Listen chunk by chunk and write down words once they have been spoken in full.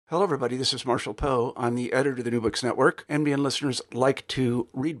Hello, everybody. This is Marshall Poe. I'm the editor of the New Books Network. NBN listeners like to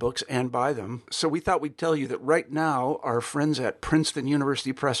read books and buy them. So we thought we'd tell you that right now, our friends at Princeton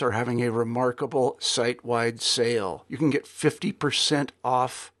University Press are having a remarkable site-wide sale. You can get 50%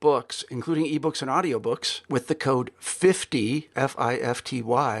 off books, including ebooks and audiobooks, with the code 50,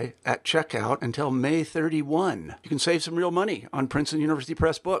 F-I-F-T-Y, at checkout until May 31. You can save some real money on Princeton University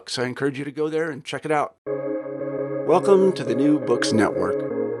Press books. I encourage you to go there and check it out. Welcome to the New Books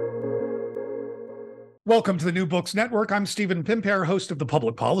Network. Welcome to the New Books Network. I'm Stephen Pimpare, host of the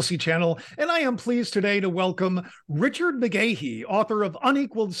Public Policy Channel, and I am pleased today to welcome Richard McGahey, author of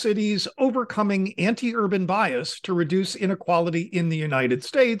Unequaled Cities, Overcoming Anti-Urban Bias to Reduce Inequality in the United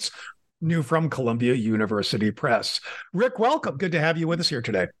States, new from Columbia University Press. Rick, welcome. Good to have you with us here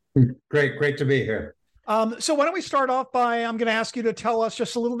today. Great to be here. So why don't we start off by, I'm going to ask you to tell us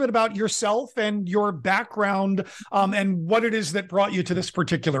just a little bit about yourself and your background and what it is that brought you to this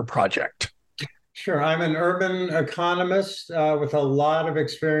particular project. Sure. I'm an urban economist with a lot of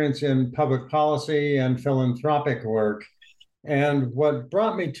experience in public policy and philanthropic work. And what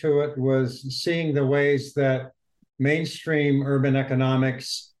brought me to it was seeing the ways that mainstream urban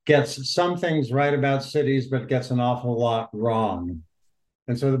economics gets some things right about cities, but gets an awful lot wrong.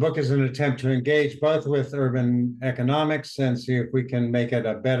 And so the book is an attempt to engage both with urban economics and see if we can make it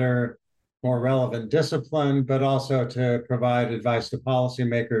a better, more relevant discipline, but also to provide advice to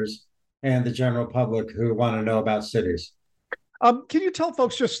policymakers and the general public who want to know about cities. Can you tell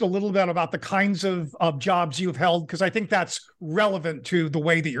folks just a little bit about the kinds of jobs you've held? Because I think that's relevant to the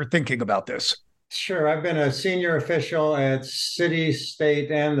way that you're thinking about this. Sure. I've been a senior official at city, state,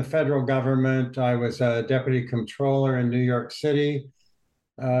 and the federal government. I was a deputy comptroller in New York City.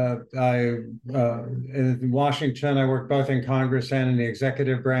 In Washington, I worked both in Congress and in the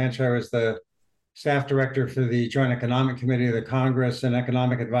executive branch. I was the staff director for the Joint Economic Committee of the Congress and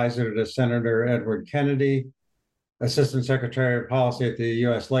economic advisor to Senator Edward Kennedy, assistant secretary of policy at the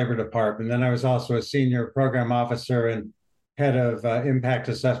U.S. Labor Department. Then I was also a senior program officer and head of impact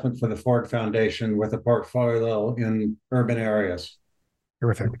assessment for the Ford Foundation with a portfolio in urban areas.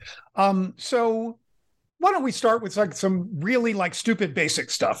 Terrific. So why don't we start with some really stupid basic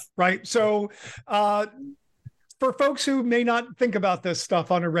stuff, right? So for folks who may not think about this stuff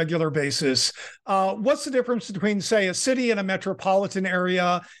on a regular basis, what's the difference between, say, a city and a metropolitan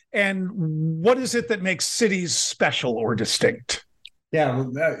area, and what is it that makes cities special or distinct? Yeah,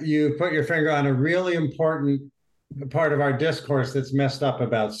 you put your finger on a really important part of our discourse that's messed up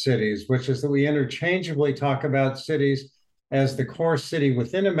about cities, which is that we interchangeably talk about cities as the core city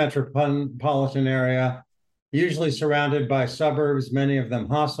within a metropolitan area, usually surrounded by suburbs, many of them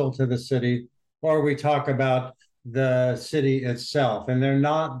hostile to the city, or we talk about the city itself, and they're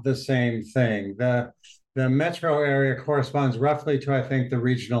not the same thing. The metro area corresponds roughly to, I think, the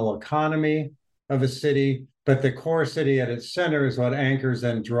regional economy of a city, but the core city at its center is what anchors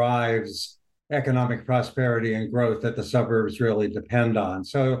and drives economic prosperity and growth that the suburbs really depend on.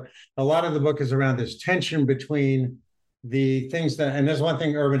 So a lot of the book is around this tension between the things that, and there's one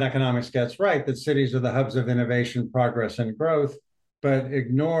thing urban economics gets right, that cities are the hubs of innovation, progress, and growth, but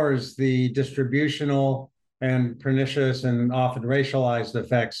ignores the distributional and pernicious and often racialized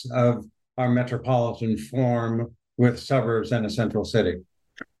effects of our metropolitan form with suburbs and a central city.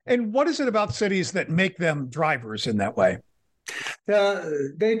 And what is it about cities that make them drivers in that way?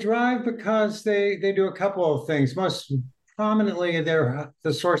 They drive because they do a couple of things. Most prominently, they're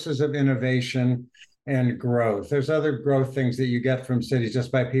the sources of innovation and growth. There's other growth things that you get from cities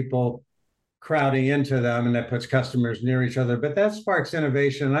just by people crowding into them, and that puts customers near each other. But that sparks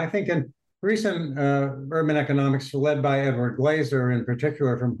innovation. And I think in recent urban economics led by Edward Glaeser, in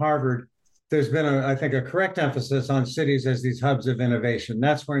particular from Harvard, there's been, I think, a correct emphasis on cities as these hubs of innovation.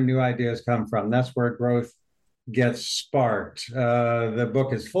 That's where new ideas come from. That's where growth gets sparked. The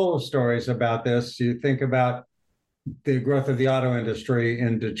book is full of stories about this. You think about the growth of the auto industry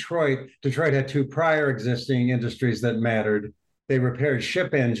in Detroit. Detroit had two prior existing industries that mattered. They repaired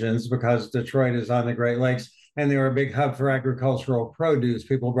ship engines because Detroit is on the Great Lakes, and they were a big hub for agricultural produce.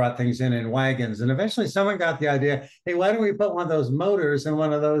 People brought things in wagons. And eventually someone got the idea, hey, why don't we put one of those motors in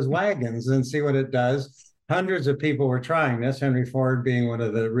one of those wagons and see what it does? Hundreds of people were trying this, Henry Ford being one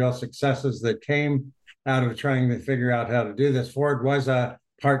of the real successes that came out of trying to figure out how to do this. Ford was a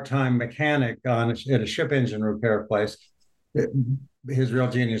part-time mechanic at a ship engine repair place. His real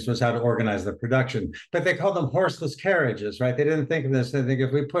genius was how to organize the production. But they called them horseless carriages, right? They didn't think of this. They think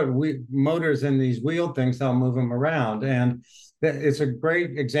if we put motors in these wheeled things, they'll move them around. And it's a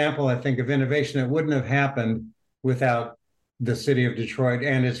great example, I think, of innovation that wouldn't have happened without the city of Detroit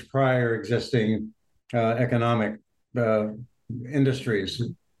and its prior existing economic industries.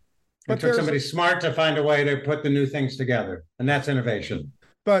 It took somebody smart to find a way to put the new things together, and that's innovation.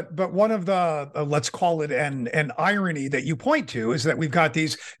 But one of the let's call it an irony that you point to is that we've got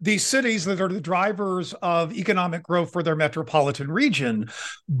these cities that are the drivers of economic growth for their metropolitan region,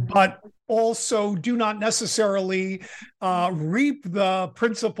 but also do not necessarily reap the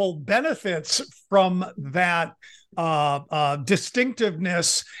principal benefits from that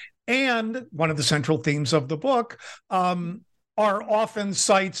distinctiveness. And one of the central themes of the book are often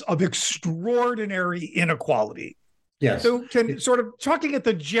sites of extraordinary inequality. Yes. So can sort of talking at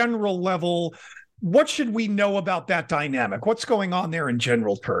the general level, what should we know about that dynamic? What's going on there in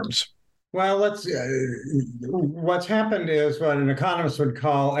general terms? Well, what's happened is what an economist would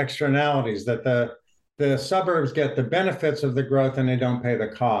call externalities, that the suburbs get the benefits of the growth and they don't pay the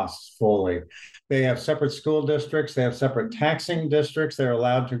costs fully. They have separate school districts, they have separate taxing districts, they're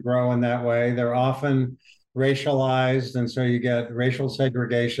allowed to grow in that way. They're often racialized, and so you get racial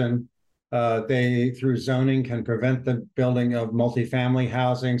segregation. They, through zoning, can prevent the building of multifamily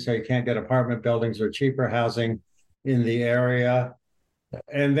housing, so you can't get apartment buildings or cheaper housing in the area.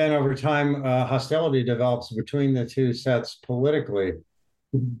 And then over time, hostility develops between the two sets politically.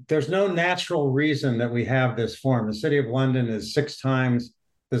 There's no natural reason that we have this form. The city of London is 6 times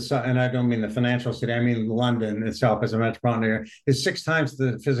the, and I don't mean the financial city, I mean London itself as a metropolitan area, is 6 times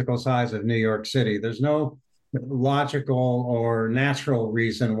the physical size of New York City. There's no logical or natural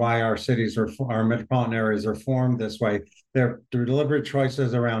reason why our cities or our metropolitan areas are formed this way. They're deliberate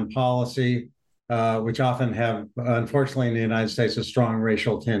choices around policy, which often have, unfortunately, in the United States, a strong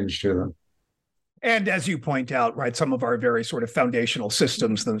racial tinge to them. And as you point out, right, some of our very sort of foundational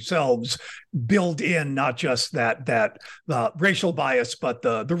systems themselves build in not just that racial bias, but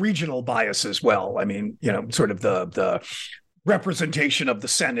the regional bias as well. I mean, you know, sort of the representation of the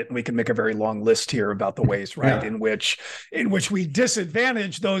Senate, and we can make a very long list here about the ways, right, in which we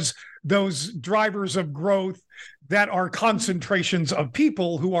disadvantage those drivers of growth that are concentrations of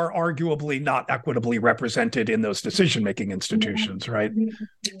people who are arguably not equitably represented in those decision-making institutions, right?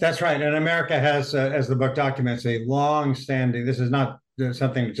 That's right. And America has, as the book documents, a long-standing, this is not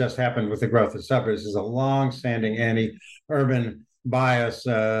something that just happened with the growth of suburbs, this is a long-standing anti-urban bias.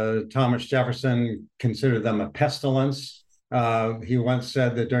 Thomas Jefferson considered them a pestilence. He once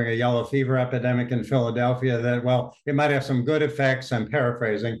said that during a yellow fever epidemic in Philadelphia that, well, it might have some good effects, I'm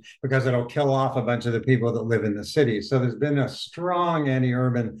paraphrasing, because it'll kill off a bunch of the people that live in the city. So there's been a strong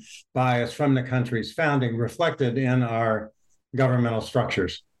anti-urban bias from the country's founding reflected in our governmental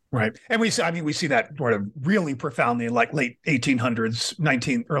structures. Right. And we see that sort of really profoundly in like late 1800s,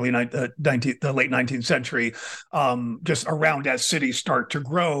 the late 19th century, just around as cities start to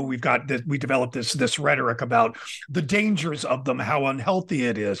grow. We develop this rhetoric about the dangers of them, how unhealthy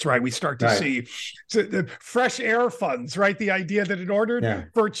it is, right? We start to see the fresh air funds, right? The idea that in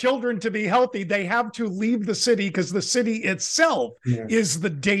order for children to be healthy, they have to leave the city because the city itself is the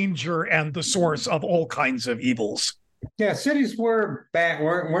danger and the source of all kinds of evils. Yeah, cities were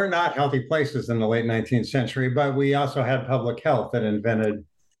not healthy places in the late 19th century, but we also had public health that invented,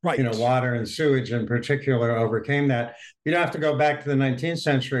 water and sewage in particular, overcame that. You don't have to go back to the 19th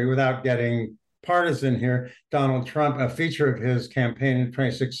century without getting partisan here. Donald Trump, a feature of his campaign in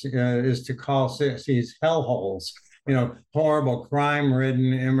 2016 is to call cities hellholes, horrible,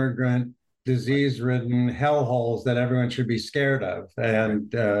 crime-ridden, immigrant, disease-ridden hellholes that everyone should be scared of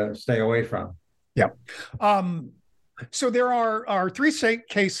and stay away from. Yeah. So there are 3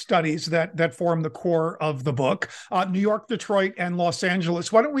 case studies that form the core of the book: New York, Detroit, and Los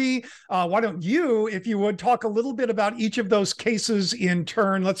Angeles. Why don't you, if you would, talk a little bit about each of those cases in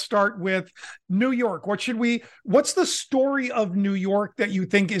turn? Let's start with New York. What's the story of New York that you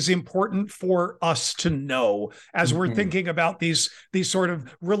think is important for us to know as we're thinking about these sort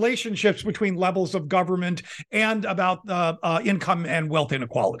of relationships between levels of government and about income and wealth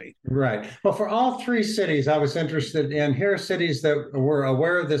inequality? Right. Well, for all 3 cities, I was interested in here are cities that were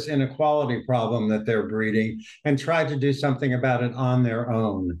aware of this inequality problem that they're breeding and tried to do something about it on their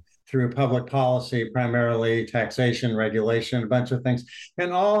own through public policy, primarily taxation, regulation, a bunch of things.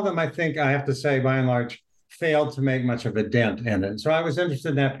 And all of them, I think, I have to say, by and large, failed to make much of a dent in it. So I was interested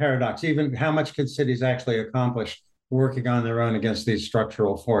in that paradox, even how much could cities actually accomplish working on their own against these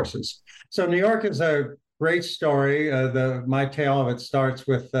structural forces. So New York is a great story. My tale of it starts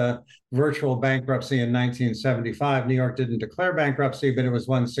with virtual bankruptcy in 1975. New York didn't declare bankruptcy, but it was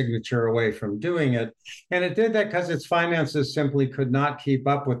one signature away from doing it. And it did that because its finances simply could not keep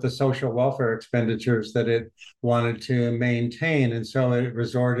up with the social welfare expenditures that it wanted to maintain. And so it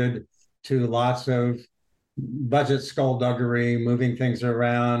resorted to lots of budget skullduggery, moving things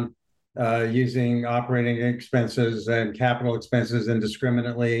around, using operating expenses and capital expenses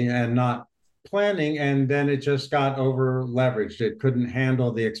indiscriminately and not planning, and then it just got over leveraged. It couldn't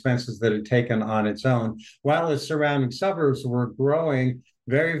handle the expenses that it had taken on its own, while its surrounding suburbs were growing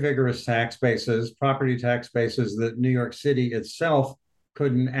very vigorous tax bases, property tax bases that New York City itself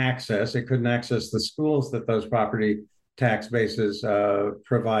couldn't access. It couldn't access the schools that those property tax bases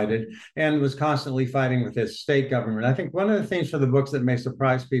provided, and was constantly fighting with its state government. I think one of the things for the books that may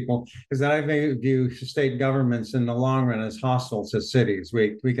surprise people is that I view state governments in the long run as hostile to cities.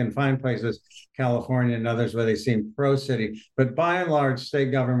 We can find places, California and others, where they seem pro-city, but by and large,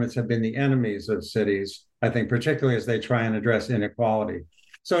 state governments have been the enemies of cities, I think, particularly as they try and address inequality.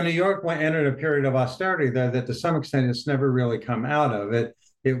 So New York entered a period of austerity there that to some extent it's never really come out of. It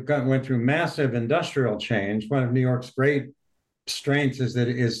went through massive industrial change. One of New York's great strengths is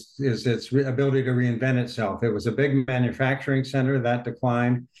its ability to reinvent itself. It was a big manufacturing center that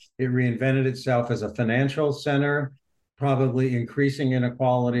declined. It reinvented itself as a financial center, probably increasing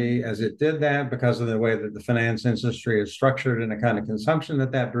inequality as it did that because of the way that the finance industry is structured and the kind of consumption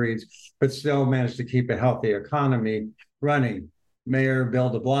that breeds, but still managed to keep a healthy economy running. Mayor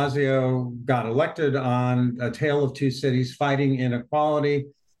Bill de Blasio got elected on a tale of two cities fighting inequality.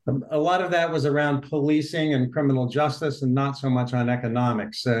 A lot of that was around policing and criminal justice and not so much on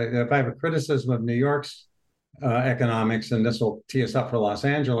economics. If I have a criticism of New York's economics, and this will tee us up for Los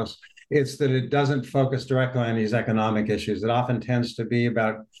Angeles, it's that it doesn't focus directly on these economic issues. It often tends to be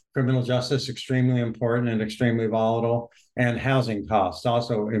about criminal justice, extremely important and extremely volatile, and housing costs,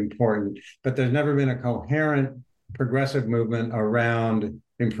 also important. But there's never been a coherent progressive movement around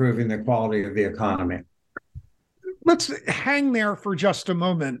improving the quality of the economy. Let's hang there for just a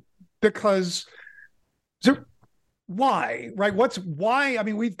moment, because why, right? Why? I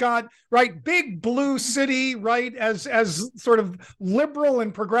mean, we've got, right, big blue city, right, as sort of liberal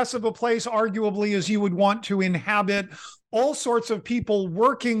and progressive a place, arguably, as you would want to inhabit. All sorts of people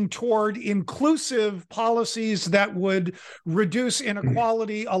working toward inclusive policies that would reduce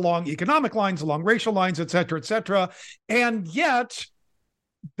inequality along economic lines, along racial lines, et cetera, et cetera. And yet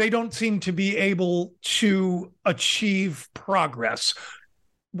they don't seem to be able to achieve progress.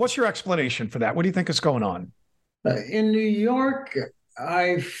 What's your explanation for that? What do you think is going on? In New York,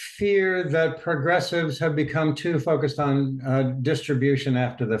 I fear that progressives have become too focused on distribution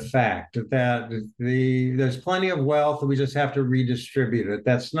after the fact, that there's plenty of wealth, we just have to redistribute it.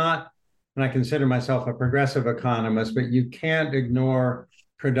 That's not, and I consider myself a progressive economist, but you can't ignore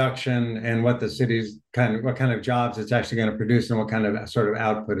production and what the city's what kind of jobs it's actually going to produce and what kind of sort of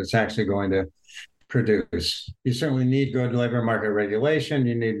output it's actually going to produce. You certainly need good labor market regulation,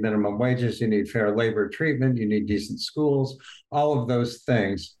 you need minimum wages, you need fair labor treatment, you need decent schools, all of those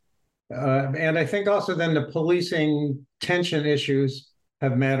things. And I think also then the policing tension issues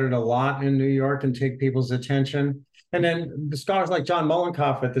have mattered a lot in New York and take people's attention. And then the scholars like John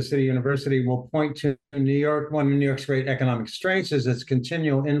Mollenkopf at the City University will point to New York. One of New York's great economic strengths is its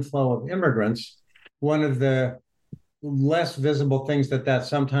continual inflow of immigrants. One of the less visible things that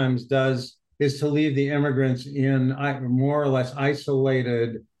sometimes does is to leave the immigrants in more or less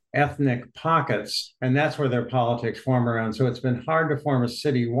isolated ethnic pockets, and that's where their politics form around. So it's been hard to form a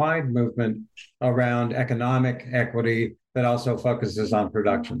citywide movement around economic equity that also focuses on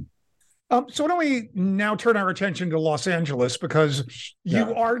production. So why don't we now turn our attention to Los Angeles, because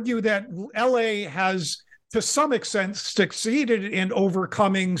you argue that LA has, to some extent, succeeded in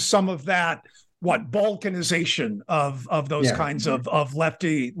overcoming some of that balkanization of those kinds of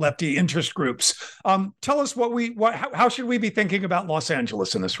lefty interest groups. Tell us how should we be thinking about Los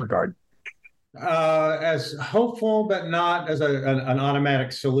Angeles in this regard? As hopeful, but not as an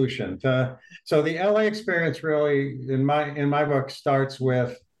automatic solution. So the LA experience really, in my book, starts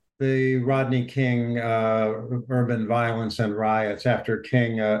with the Rodney King urban violence and riots after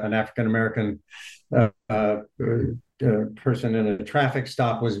King, an African-American person in a traffic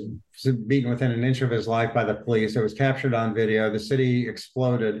stop, was beaten within an inch of his life by the police. It was captured on video. The city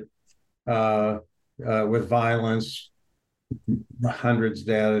exploded with violence, hundreds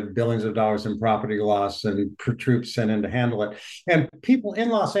dead, billions of dollars in property loss, and troops sent in to handle it. And people in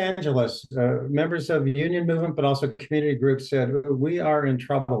Los Angeles, members of the union movement, but also community groups, said, we are in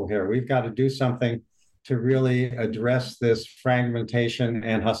trouble here. We've got to do something to really address this fragmentation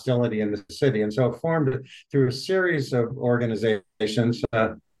and hostility in the city. And so it formed through a series of organizations.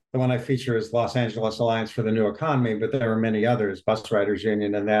 The one I feature is Los Angeles Alliance for the New Economy, but there are many others, Bus Riders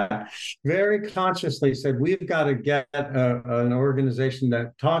Union and that, very consciously said, we've got to get an organization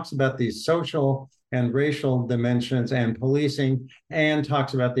that talks about these social and racial dimensions and policing and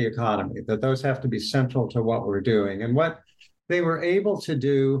talks about the economy, that those have to be central to what we're doing. And what they were able to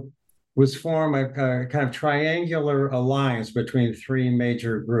do was form a kind of triangular alliance between three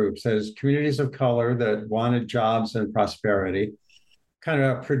major groups. There's communities of color that wanted jobs and prosperity, kind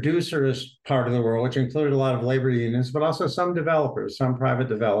of a producers part of the world, which included a lot of labor unions, but also some developers, some private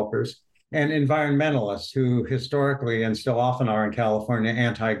developers, and environmentalists who historically and still often are in California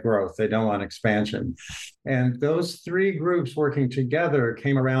anti-growth. They don't want expansion. And those three groups working together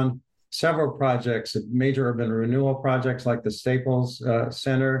came around several projects, major urban renewal projects like the Staples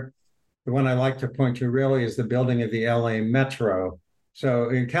Center. The one I like to point to really is the building of the LA Metro. So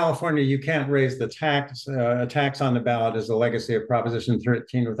in California, you can't raise the tax. A tax on the ballot is a legacy of Proposition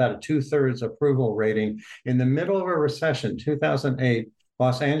 13 without a 2/3 approval rating. In the middle of a recession, 2008,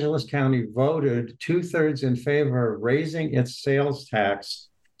 Los Angeles County voted 2/3 in favor of raising its sales tax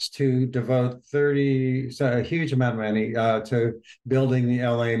to devote a huge amount of money to building the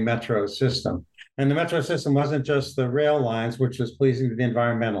LA Metro system. And the Metro system wasn't just the rail lines, which was pleasing to the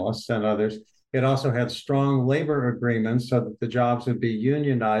environmentalists and others. It also had strong labor agreements so that the jobs would be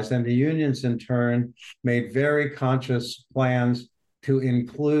unionized. And the unions, in turn, made very conscious plans to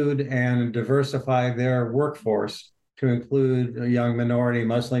include and diversify their workforce, to include a young minority,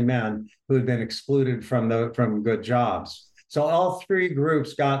 mostly men, who had been excluded from good jobs. So all three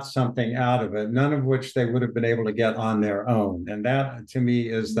groups got something out of it, none of which they would have been able to get on their own. And that, to me,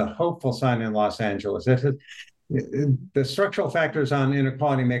 is the hopeful sign in Los Angeles. The structural factors on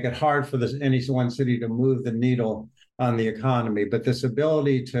inequality make it hard for any one city to move the needle on the economy. But this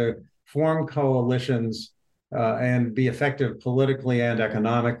ability to form coalitions and be effective politically and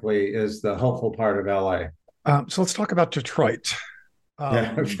economically is the hopeful part of LA. So let's talk about Detroit.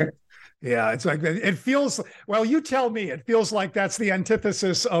 Yeah, it's like it feels, well, you tell me, it feels like that's the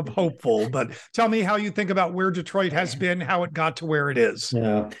antithesis of hopeful, but tell me how you think about where Detroit has been, how it got to where it is.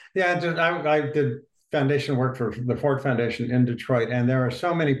 Yeah. I did foundation work for the Ford Foundation in Detroit, and there are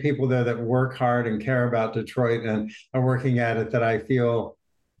so many people there that work hard and care about Detroit and are working at it that I feel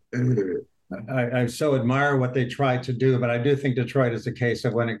I so admire what they try to do, but I do think Detroit is a case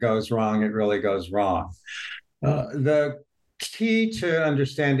of when it goes wrong, it really goes wrong. The key to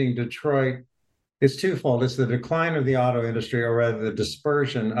understanding Detroit is twofold. It's the decline of the auto industry, or rather the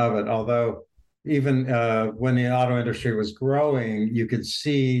dispersion of it. Although even when the auto industry was growing, you could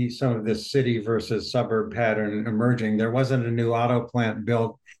see some of this city versus suburb pattern emerging. There wasn't a new auto plant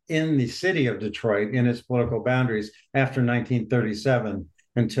built in the city of Detroit in its political boundaries after 1937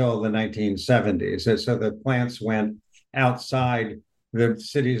 until the 1970s. And so the plants went outside the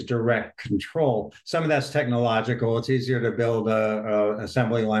city's direct control. Some of that's technological. It's easier to build a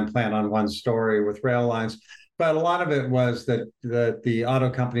assembly line plant on one story with rail lines. But a lot of it was that the auto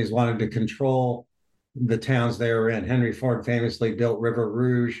companies wanted to control the towns they were in. Henry Ford famously built River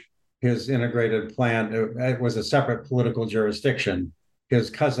Rouge, his integrated plant. It was a separate political jurisdiction. His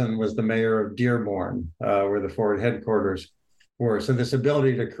cousin was the mayor of Dearborn, where the Ford headquarters were. So this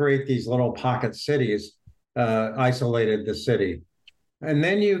ability to create these little pocket cities isolated the city. And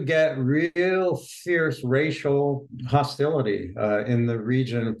then you get real fierce racial hostility in the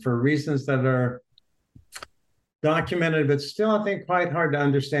region for reasons that are documented, but still, I think, quite hard to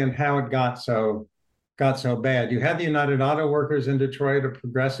understand how it got so bad. You had the United Auto Workers in Detroit, a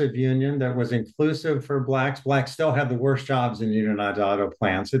progressive union that was inclusive for Blacks. Blacks still had the worst jobs in United Auto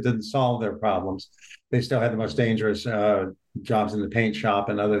plants. It didn't solve their problems. They still had the most dangerous jobs in the paint shop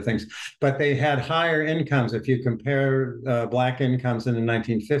and other things, but they had higher incomes. If you compare Black incomes in the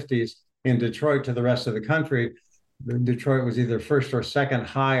 1950s in Detroit to the rest of the country, Detroit was either first or second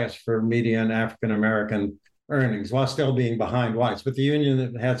highest for median African-American earnings, while still being behind whites. But the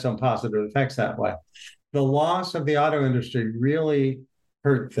union had some positive effects that way. The loss of the auto industry really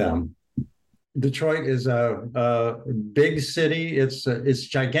hurt them. Detroit is a big city. It's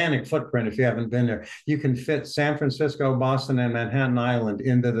gigantic footprint. If you haven't been there, you can fit San Francisco, Boston, and Manhattan Island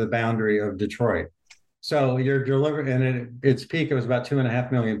into the boundary of Detroit. So you're delivering, and at its peak, it was about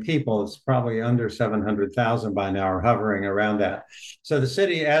 2.5 million people. It's probably under 700,000 by now, or hovering around that. So the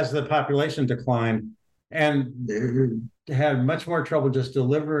city, as the population declined, and had much more trouble just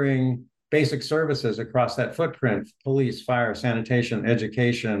delivering basic services across that footprint: police, fire, sanitation,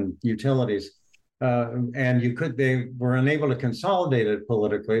 education, utilities. And they were unable to consolidate it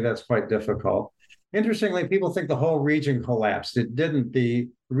politically. That's quite difficult. Interestingly, people think the whole region collapsed. It didn't. The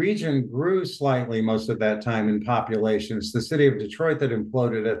region grew slightly most of that time in population. It's the city of Detroit that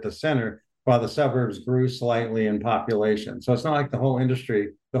imploded at the center, while the suburbs grew slightly in population. So it's not like the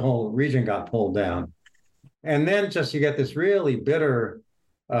whole region got pulled down. And then just you get this really bitter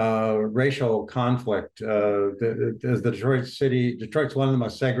racial conflict. Detroit's one of the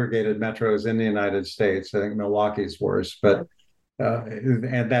most segregated metros in the United States. I think Milwaukee's worse, but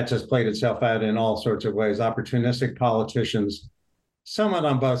and that just played itself out in all sorts of ways. Opportunistic politicians, somewhat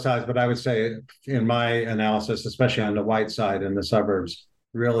on both sides, but I would say in my analysis, especially on the white side in the suburbs,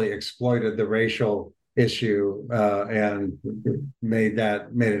 really exploited the racial issue and made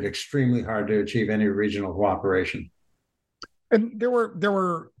it extremely hard to achieve any regional cooperation. And there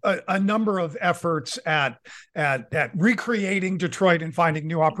were a number of efforts at recreating Detroit and finding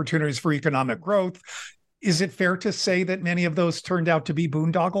new opportunities for economic growth. Is it fair to say that many of those turned out to be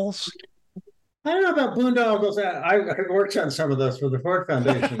boondoggles? I don't know about boondoggles. I worked on some of those for the Ford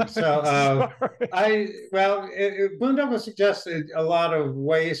Foundation. So boondoggles suggested a lot of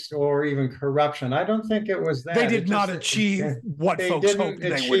waste or even corruption. I don't think it was that. They did not achieve what folks hoped they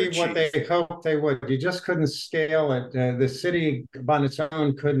would achieve. What they hoped they would. You just couldn't scale it. The city on its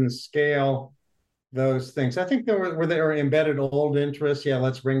own couldn't scale those things. I think there were embedded old interests. Yeah,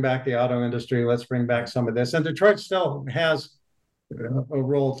 let's bring back the auto industry. Let's bring back some of this. And Detroit still has a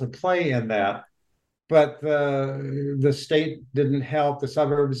role to play in that. But the state didn't help, the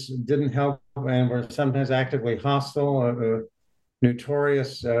suburbs didn't help, and were sometimes actively hostile.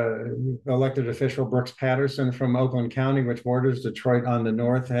 Notorious elected official Brooks Patterson from Oakland County, which borders Detroit on the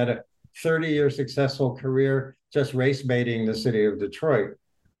north, had a 30-year successful career just race baiting the city of Detroit.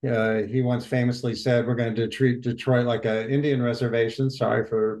 He once famously said, "We're going to treat Detroit like an Indian reservation." Sorry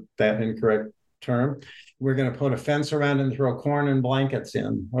for that incorrect term. We're going to put a fence around it and throw corn and blankets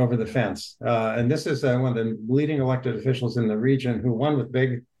in over the fence. And this is one of the leading elected officials in the region who won with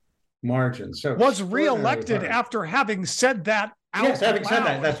big margins. So was reelected after having said that. Yes, having said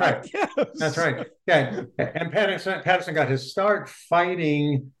that, that's right. Yes. That's right. Yeah, and Patterson got his start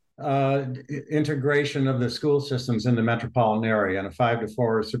fighting integration of the school systems in the metropolitan area, and a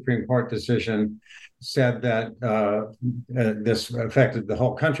 5-4 Supreme Court decision said that this affected the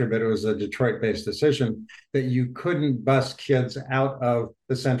whole country, but it was a Detroit-based decision that you couldn't bus kids out of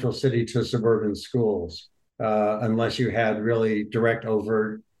the central city to suburban schools unless you had really direct,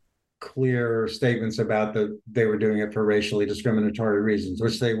 overt, clear statements about that they were doing it for racially discriminatory reasons,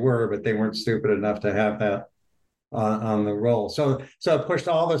 which they were, but they weren't stupid enough to have that on the roll. So it pushed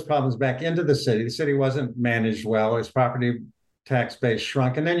all those problems back into the city. The city wasn't managed well. Its property tax base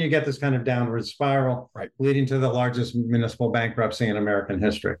shrunk. And then you get this kind of downward spiral, right, leading to the largest municipal bankruptcy in American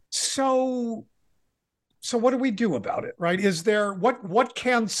history. So what do we do about it, right? Is there, what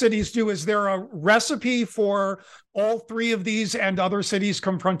can cities do? Is there a recipe for all three of these and other cities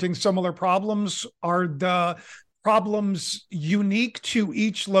confronting similar problems? Are the problems unique to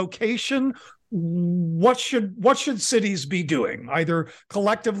each location? What should cities be doing, either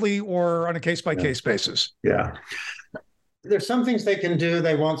collectively or on a case-by-case basis? Yeah. There's some things they can do.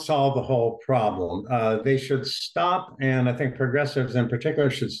 They won't solve the whole problem. They should stop, and I think progressives in particular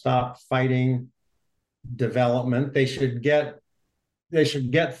should stop fighting development. They should get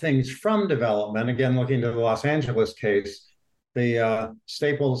things from development. Again, looking to the Los Angeles case, the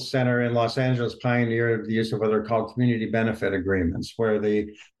Staples Center in Los Angeles pioneered the use of what are called community benefit agreements, where the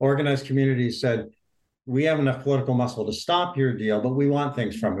organized community said, we have enough political muscle to stop your deal, but we want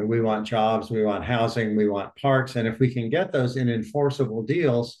things from it. We want jobs, we want housing, we want parks. And if we can get those in enforceable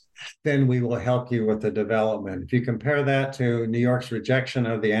deals, then we will help you with the development. If you compare that to New York's rejection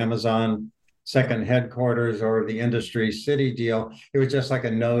of the Amazon second headquarters or the industry city deal, it was just like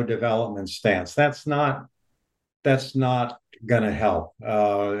a no development stance. That's not going to help.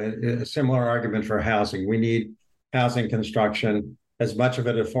 A similar argument for housing. We need housing construction, as much of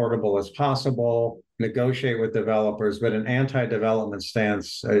it affordable as possible, negotiate with developers, but an anti-development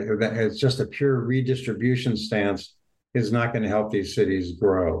stance, it's just a pure redistribution stance, is not going to help these cities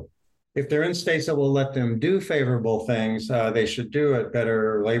grow. If they're in states that will let them do favorable things, they should do it.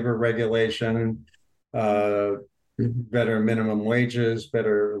 Better labor regulation, better minimum wages,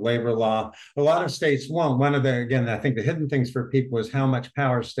 better labor law. A lot of states won't. One of the, again, I think the hidden things for people is how much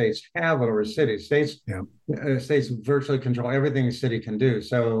power states have over cities. States virtually control everything a city can do.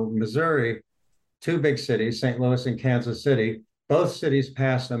 So Missouri, two big cities, St. Louis and Kansas City, both cities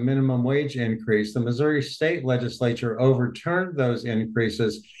passed a minimum wage increase. The Missouri state legislature overturned those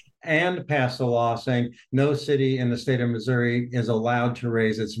increases and passed a law saying no city in the state of Missouri is allowed to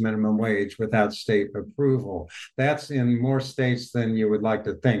raise its minimum wage without state approval. That's in more states than you would like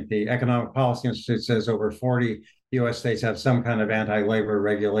to think. The Economic Policy Institute says over 40 U.S. states have some kind of anti-labor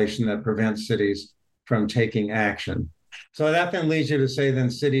regulation that prevents cities from taking action. So that then leads you to say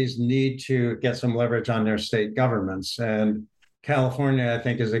then cities need to get some leverage on their state governments. And California, I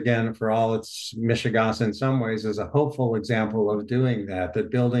think, is, again, for all its mishigas in some ways, is a hopeful example of doing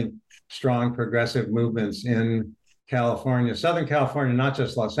that building strong progressive movements in California, Southern California, not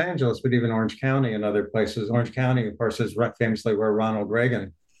just Los Angeles, but even Orange County and other places. Orange County, of course, is famously where Ronald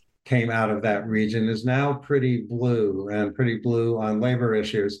Reagan came out of. That region is now pretty blue on labor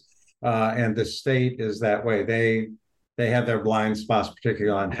issues. And the state is that way. They have their blind spots,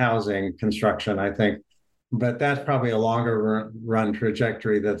 particularly on housing construction, I think. But that's probably a longer run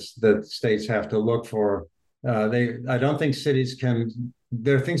trajectory that states have to look for. I don't think cities can.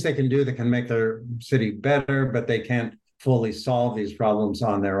 There are things they can do that can make their city better, but they can't fully solve these problems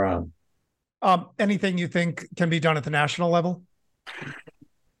on their own. Anything you think can be done at the national level?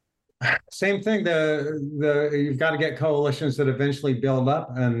 Same thing. You've got to get coalitions that eventually build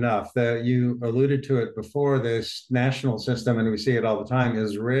up enough. You alluded to it before. This national system, and we see it all the time,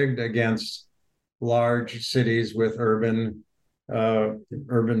 is rigged against large cities with urban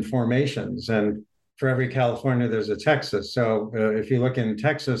formations. And for every California, there's a Texas. So if you look in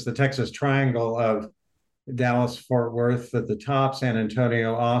Texas, the Texas triangle of Dallas, Fort Worth at the top, San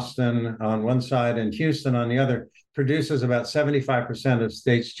Antonio, Austin on one side, and Houston on the other, produces about 75% of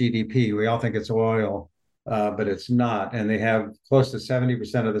state's GDP. We all think it's oil, but it's not. And they have close to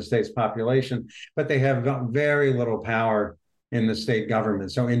 70% of the state's population, but they have got very little power in the state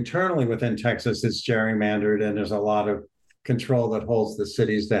government. So internally within Texas, it's gerrymandered, and there's a lot of control that holds the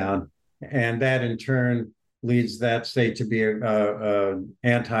cities down. And that in turn leads that state to be an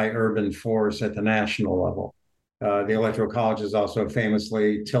anti-urban force at the national level. The Electoral College is also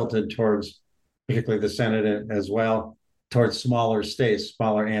famously tilted towards, particularly the Senate as well, towards smaller states,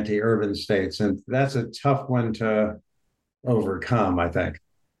 smaller anti-urban states. And that's a tough one to overcome, I think.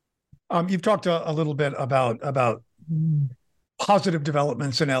 You've talked a little bit about positive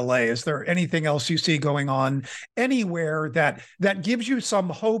developments in LA. Is there anything else you see going on anywhere that gives you some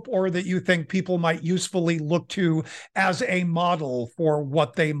hope, or that you think people might usefully look to as a model for how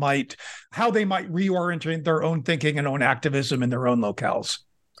they might reorient their own thinking and own activism in their own locales?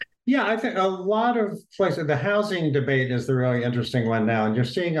 Yeah, I think a lot of places, the housing debate is the really interesting one now. And you're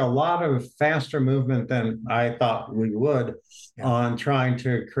seeing a lot of faster movement than I thought we would on trying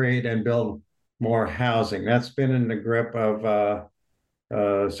to create and build more housing. That's been in the grip of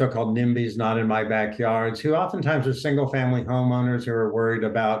so-called NIMBYs, not in my backyards, who oftentimes are single-family homeowners who are worried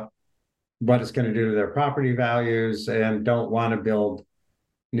about what it's going to do to their property values and don't want to build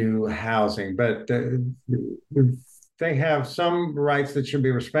new housing. But they have some rights that should be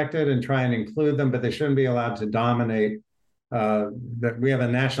respected and try and include them, but they shouldn't be allowed to dominate. That we have a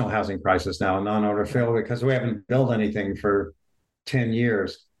national housing crisis now, a non-owner field, because we haven't built anything for 10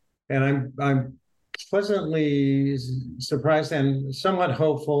 years. And I'm pleasantly surprised and somewhat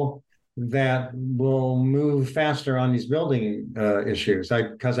hopeful that we'll move faster on these building issues.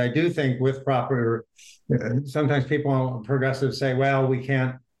 Because I do think with proper, sometimes progressives say, well, we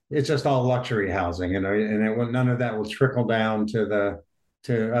can't, it's just all luxury housing, and none of that will trickle down to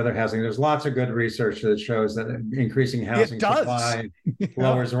other housing. There's lots of good research that shows that increasing housing supply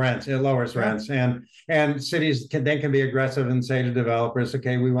lowers rents. It lowers rents, and cities can be aggressive and say to developers,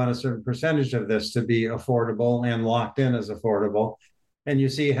 "Okay, we want a certain percentage of this to be affordable and locked in as affordable." And you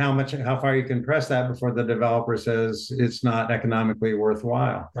see how far you can press that before the developer says it's not economically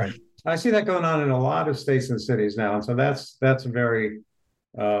worthwhile. Right. I see that going on in a lot of states and cities now, and so that's very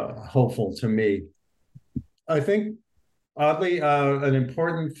hopeful to me. I think. Oddly, an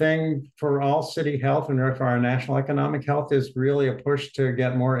important thing for all city health and for our national economic health is really a push to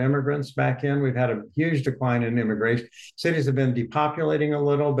get more immigrants back in. We've had a huge decline in immigration. Cities have been depopulating a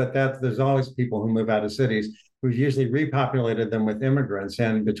little, but there's always people who move out of cities. We've usually repopulated them with immigrants.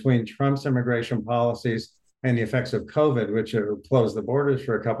 And between Trump's immigration policies and the effects of COVID, which closed the borders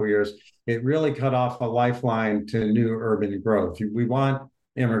for a couple of years, it really cut off a lifeline to new urban growth. We want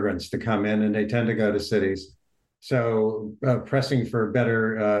immigrants to come in, and they tend to go to cities. So pressing for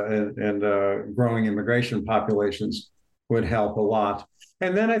better and growing immigration populations would help a lot.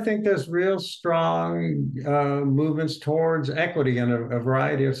 And then I think there's real strong movements towards equity in a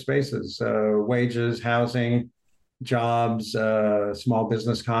variety of spaces, wages, housing, jobs, small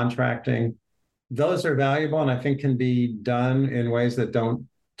business contracting. Those are valuable and I think can be done in ways that don't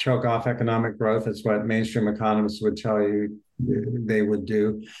choke off economic growth. It's what mainstream economists would tell you they would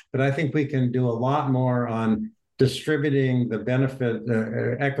do. But I think we can do a lot more on distributing the benefit,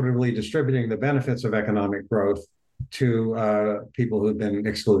 equitably distributing the benefits of economic growth to people who've been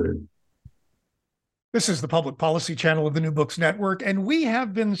excluded. This is the Public Policy Channel of the New Books Network, and we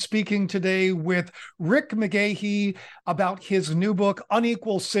have been speaking today with Rick McGahey about his new book,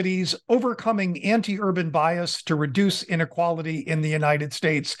 Unequal Cities, Overcoming Anti-Urban Bias to Reduce Inequality in the United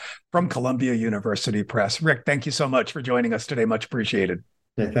States, from Columbia University Press. Rick, thank you so much for joining us today. Much appreciated.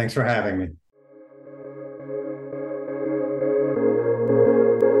 Yeah, thanks for having me.